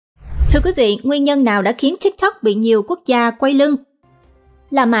Thưa quý vị, nguyên nhân nào đã khiến TikTok bị nhiều quốc gia quay lưng?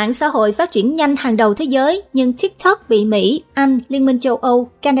 Là mạng xã hội phát triển nhanh hàng đầu thế giới, nhưng TikTok bị Mỹ, Anh, Liên minh châu Âu,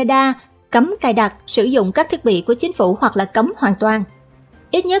 Canada cấm cài đặt, sử dụng các thiết bị của chính phủ hoặc là cấm hoàn toàn.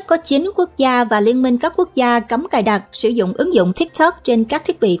 Ít nhất có 9 quốc gia và Liên minh các quốc gia cấm cài đặt, sử dụng ứng dụng TikTok trên các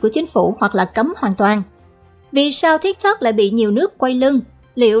thiết bị của chính phủ hoặc là cấm hoàn toàn. Vì sao TikTok lại bị nhiều nước quay lưng?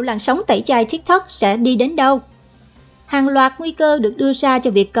 Liệu làn sóng tẩy chay TikTok sẽ đi đến đâu? Hàng loạt nguy cơ được đưa ra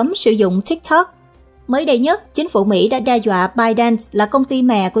cho việc cấm sử dụng TikTok. Mới đây nhất, chính phủ Mỹ đã đe dọa Biden là công ty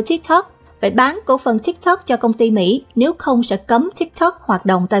mẹ của TikTok phải bán cổ phần TikTok cho công ty Mỹ, nếu không sẽ cấm TikTok hoạt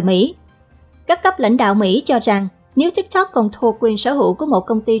động tại Mỹ. Các cấp lãnh đạo Mỹ cho rằng nếu TikTok còn thuộc quyền sở hữu của một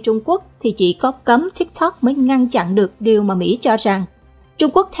công ty Trung Quốc thì chỉ có cấm TikTok mới ngăn chặn được điều mà Mỹ cho rằng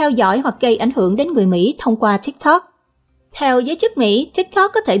Trung Quốc theo dõi hoặc gây ảnh hưởng đến người Mỹ thông qua TikTok. Theo giới chức Mỹ,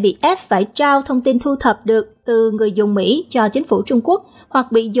 TikTok có thể bị ép phải trao thông tin thu thập được từ người dùng Mỹ cho chính phủ Trung Quốc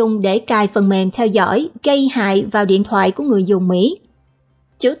hoặc bị dùng để cài phần mềm theo dõi, gây hại vào điện thoại của người dùng Mỹ.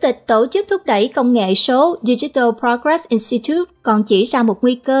 Chủ tịch Tổ chức Thúc đẩy Công nghệ số Digital Progress Institute còn chỉ ra một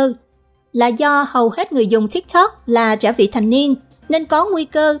nguy cơ là do hầu hết người dùng TikTok là trẻ vị thành niên, nên có nguy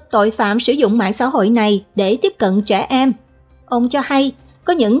cơ tội phạm sử dụng mạng xã hội này để tiếp cận trẻ em. Ông cho hay,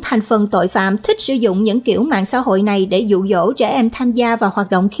 có những thành phần tội phạm thích sử dụng những kiểu mạng xã hội này để dụ dỗ trẻ em tham gia vào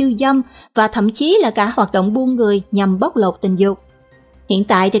hoạt động khiêu dâm và thậm chí là cả hoạt động buôn người nhằm bóc lột tình dục. Hiện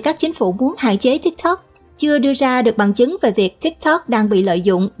tại thì các chính phủ muốn hạn chế TikTok chưa đưa ra được bằng chứng về việc TikTok đang bị lợi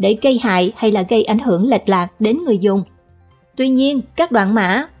dụng để gây hại hay là gây ảnh hưởng lệch lạc đến người dùng. Tuy nhiên, các đoạn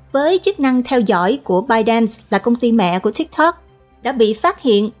mã với chức năng theo dõi của Biden là công ty mẹ của TikTok đã bị phát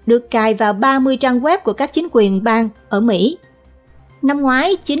hiện được cài vào 30 trang web của các chính quyền bang ở Mỹ. Năm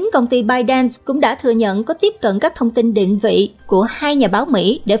ngoái, chính công ty Biden cũng đã thừa nhận có tiếp cận các thông tin định vị của 2 nhà báo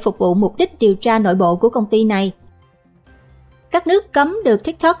Mỹ để phục vụ mục đích điều tra nội bộ của công ty này. Các nước cấm được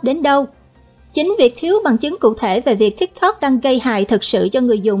TikTok đến đâu? Chính việc thiếu bằng chứng cụ thể về việc TikTok đang gây hại thực sự cho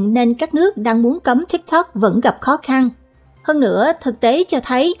người dùng nên các nước đang muốn cấm TikTok vẫn gặp khó khăn. Hơn nữa, thực tế cho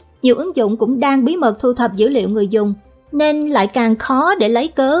thấy nhiều ứng dụng cũng đang bí mật thu thập dữ liệu người dùng, nên lại càng khó để lấy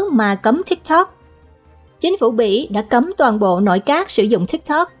cớ mà cấm TikTok. Chính phủ Bỉ đã cấm toàn bộ nội các sử dụng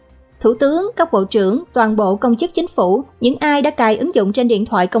TikTok. Thủ tướng, các bộ trưởng, toàn bộ công chức chính phủ, những ai đã cài ứng dụng trên điện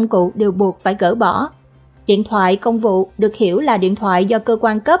thoại công cụ đều buộc phải gỡ bỏ. Điện thoại công vụ được hiểu là điện thoại do cơ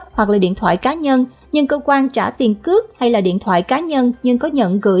quan cấp hoặc là điện thoại cá nhân nhưng cơ quan trả tiền cước, hay là điện thoại cá nhân nhưng có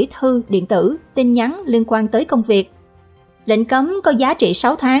nhận gửi thư điện tử, tin nhắn liên quan tới công việc. Lệnh cấm có giá trị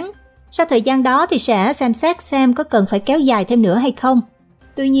 6 tháng. Sau thời gian đó thì sẽ xem xét xem có cần phải kéo dài thêm nữa hay không.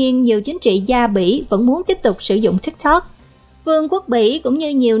 Tuy nhiên, nhiều chính trị gia Bỉ vẫn muốn tiếp tục sử dụng TikTok. Vương quốc Bỉ cũng như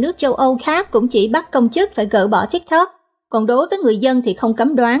nhiều nước châu Âu khác cũng chỉ bắt công chức phải gỡ bỏ TikTok. Còn đối với người dân thì không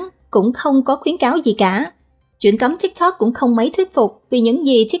cấm đoán, cũng không có khuyến cáo gì cả. Chuyện cấm TikTok cũng không mấy thuyết phục vì những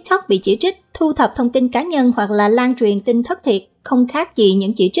gì TikTok bị chỉ trích, thu thập thông tin cá nhân hoặc là lan truyền tin thất thiệt, không khác gì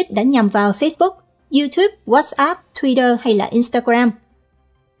những chỉ trích đã nhằm vào Facebook, YouTube, WhatsApp, Twitter hay là Instagram.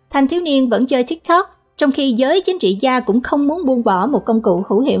 Thanh thiếu niên vẫn chơi TikTok, trong khi giới chính trị gia cũng không muốn buông bỏ một công cụ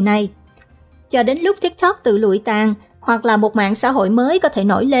hữu hiệu này. Cho đến lúc TikTok tự lụi tàn, hoặc là một mạng xã hội mới có thể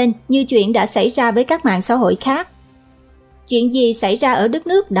nổi lên như chuyện đã xảy ra với các mạng xã hội khác. Chuyện gì xảy ra ở đất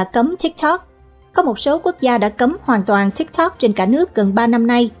nước đã cấm TikTok? Có một số quốc gia đã cấm hoàn toàn TikTok trên cả nước gần 3 năm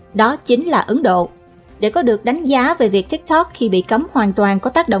nay, đó chính là Ấn Độ. Để có được đánh giá về việc TikTok khi bị cấm hoàn toàn có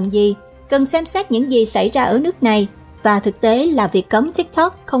tác động gì, cần xem xét những gì xảy ra ở nước này. Và thực tế là việc cấm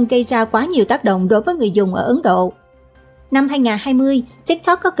TikTok không gây ra quá nhiều tác động đối với người dùng ở Ấn Độ. Năm 2020,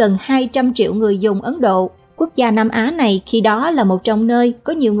 TikTok có gần 200 triệu người dùng Ấn Độ. Quốc gia Nam Á này khi đó là một trong nơi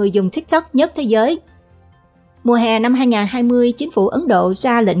có nhiều người dùng TikTok nhất thế giới. Mùa hè năm 2020, chính phủ Ấn Độ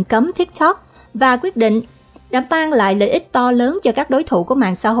ra lệnh cấm TikTok và quyết định đã mang lại lợi ích to lớn cho các đối thủ của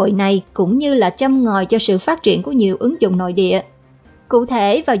mạng xã hội này, cũng như là châm ngòi cho sự phát triển của nhiều ứng dụng nội địa. Cụ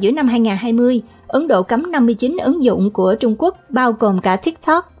thể, vào giữa năm 2020, Ấn Độ cấm 59 ứng dụng của Trung Quốc bao gồm cả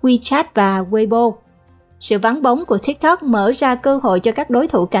TikTok, WeChat và Weibo. Sự vắng bóng của TikTok mở ra cơ hội cho các đối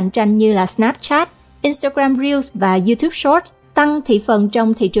thủ cạnh tranh như là Snapchat, Instagram Reels và YouTube Shorts tăng thị phần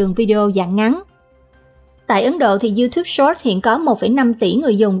trong thị trường video dạng ngắn. Tại Ấn Độ thì YouTube Shorts hiện có 1,5 tỷ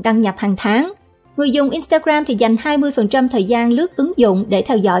người dùng đăng nhập hàng tháng. Người dùng Instagram thì dành 20% thời gian lướt ứng dụng để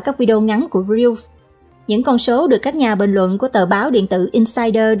theo dõi các video ngắn của Reels. Những con số được các nhà bình luận của tờ báo điện tử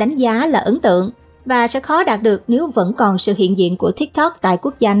Insider đánh giá là ấn tượng và sẽ khó đạt được nếu vẫn còn sự hiện diện của TikTok tại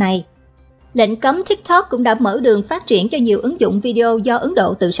quốc gia này. Lệnh cấm TikTok cũng đã mở đường phát triển cho nhiều ứng dụng video do Ấn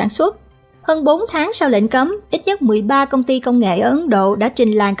Độ tự sản xuất. Hơn 4 tháng sau lệnh cấm, ít nhất 13 công ty công nghệ ở Ấn Độ đã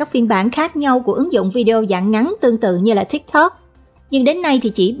trình làng các phiên bản khác nhau của ứng dụng video dạng ngắn tương tự như là TikTok. Nhưng đến nay thì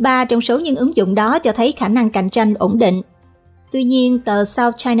chỉ 3 trong số những ứng dụng đó cho thấy khả năng cạnh tranh ổn định. Tuy nhiên, tờ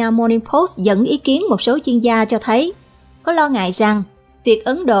South China Morning Post dẫn ý kiến một số chuyên gia cho thấy có lo ngại rằng việc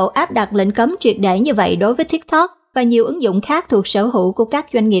Ấn Độ áp đặt lệnh cấm triệt để như vậy đối với TikTok và nhiều ứng dụng khác thuộc sở hữu của các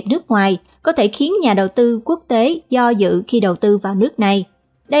doanh nghiệp nước ngoài có thể khiến nhà đầu tư quốc tế do dự khi đầu tư vào nước này.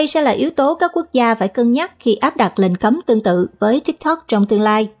 Đây sẽ là yếu tố các quốc gia phải cân nhắc khi áp đặt lệnh cấm tương tự với TikTok trong tương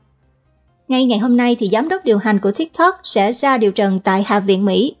lai. Ngay ngày hôm nay thì giám đốc điều hành của TikTok sẽ ra điều trần tại Hạ viện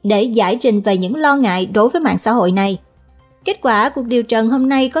Mỹ để giải trình về những lo ngại đối với mạng xã hội này. Kết quả cuộc điều trần hôm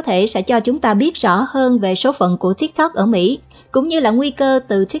nay có thể sẽ cho chúng ta biết rõ hơn về số phận của TikTok ở Mỹ, cũng như là nguy cơ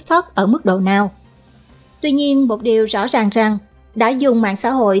từ TikTok ở mức độ nào. Tuy nhiên, một điều rõ ràng rằng, đã dùng mạng xã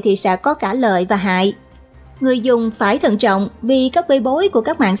hội thì sẽ có cả lợi và hại. Người dùng phải thận trọng vì các bê bối của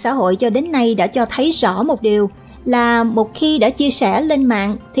các mạng xã hội cho đến nay đã cho thấy rõ một điều là một khi đã chia sẻ lên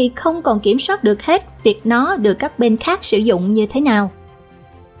mạng thì không còn kiểm soát được hết việc nó được các bên khác sử dụng như thế nào.